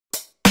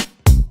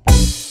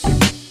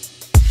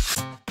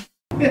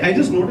Hey, I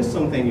just noticed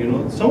something, you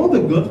know. Some of the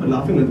girls were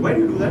laughing with, why do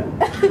you do that?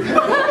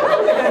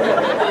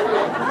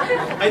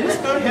 I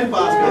just can't help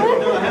asking. You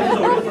know, I have this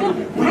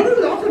audience. Why do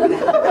you laugh at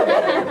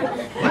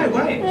that?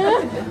 Why?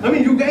 I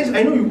mean, you guys,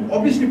 I know you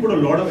obviously put a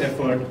lot of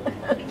effort,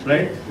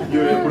 right?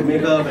 You put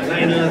makeup and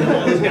liners and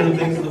all those kind of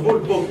things in the whole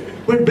book.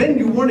 But when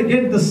you want to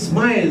get the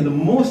smile, the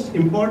most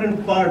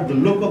important part, the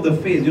look of the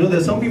face, you know,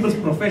 there's some people's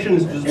profession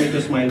is to just make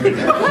you smile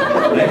better,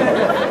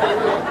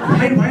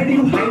 right? Why do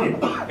you hide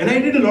it? And I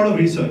did a lot of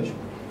research.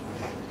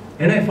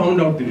 And I found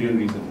out the real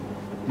reason.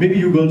 Maybe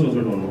you girls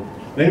also don't know.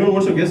 Anyone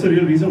wants to guess the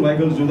real reason why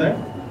girls do that?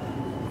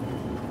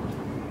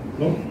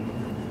 No?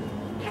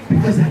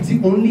 Because that's the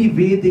only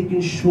way they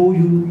can show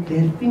you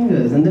their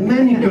fingers and the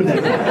manicure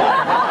that they have.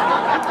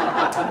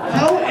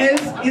 How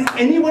else is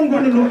anyone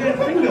going to look at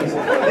fingers?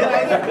 They're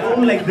either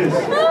down like this.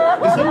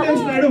 They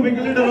sometimes try to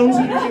wiggle it around so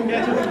you can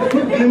catch a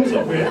good glimpse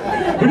of it.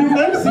 But you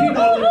can't see it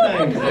all the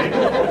time, right?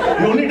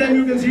 The only time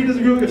you can see it is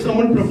if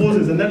someone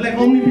proposes. And that's like,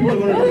 how many people are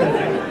going to do that,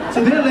 right?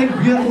 So they're like,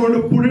 we are going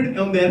to put it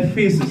on their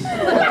faces.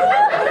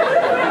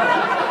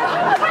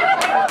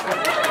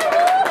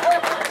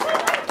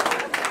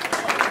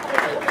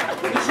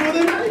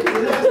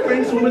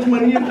 So much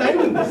money and time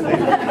in this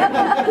thing.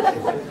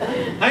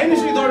 I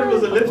initially thought it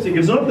was a lipstick.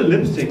 It's not the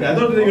lipstick. I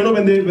thought, you know,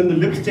 when the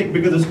lipstick,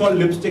 because it's called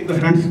lipstick, the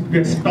hands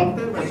get stuck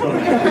there.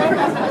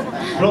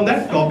 But on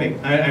that topic,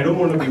 I don't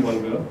want to be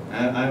vulgar.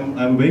 I'm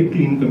a very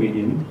clean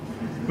comedian.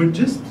 But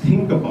just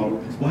think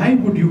about, why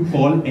would you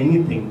call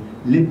anything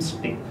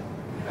lipstick?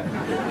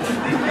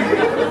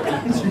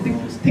 It's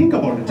ridiculous. Think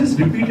about it. Just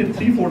repeat it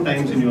 3-4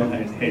 times in your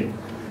head.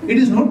 It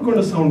is not going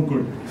to sound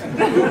good.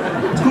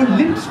 It's called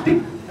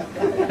lipstick.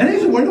 And I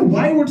used to wonder,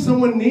 why would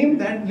someone name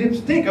that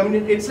lipstick? I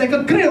mean, it's like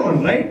a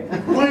crayon, right?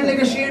 Or like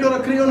a shade or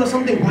a crayon or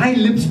something. Why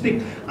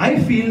lipstick? I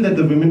feel that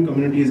the women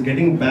community is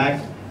getting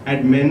back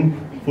at men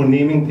for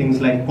naming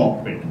things like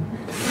cockpit.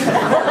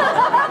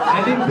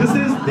 I think this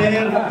is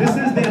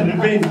their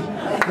revenge.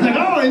 It's like,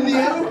 oh, in the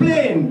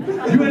aeroplane,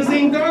 you were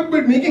saying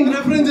cockpit, making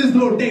references,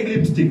 no, take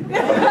lipstick.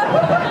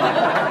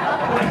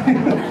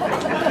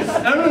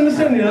 I don't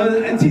understand, you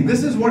know, and see,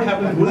 this is what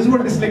happens, this is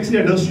what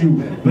dyslexia does to you.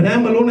 When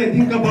I'm alone, I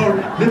think about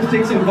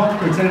lipsticks and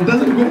cockpits, and it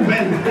doesn't go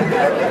well.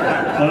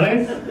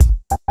 Alright?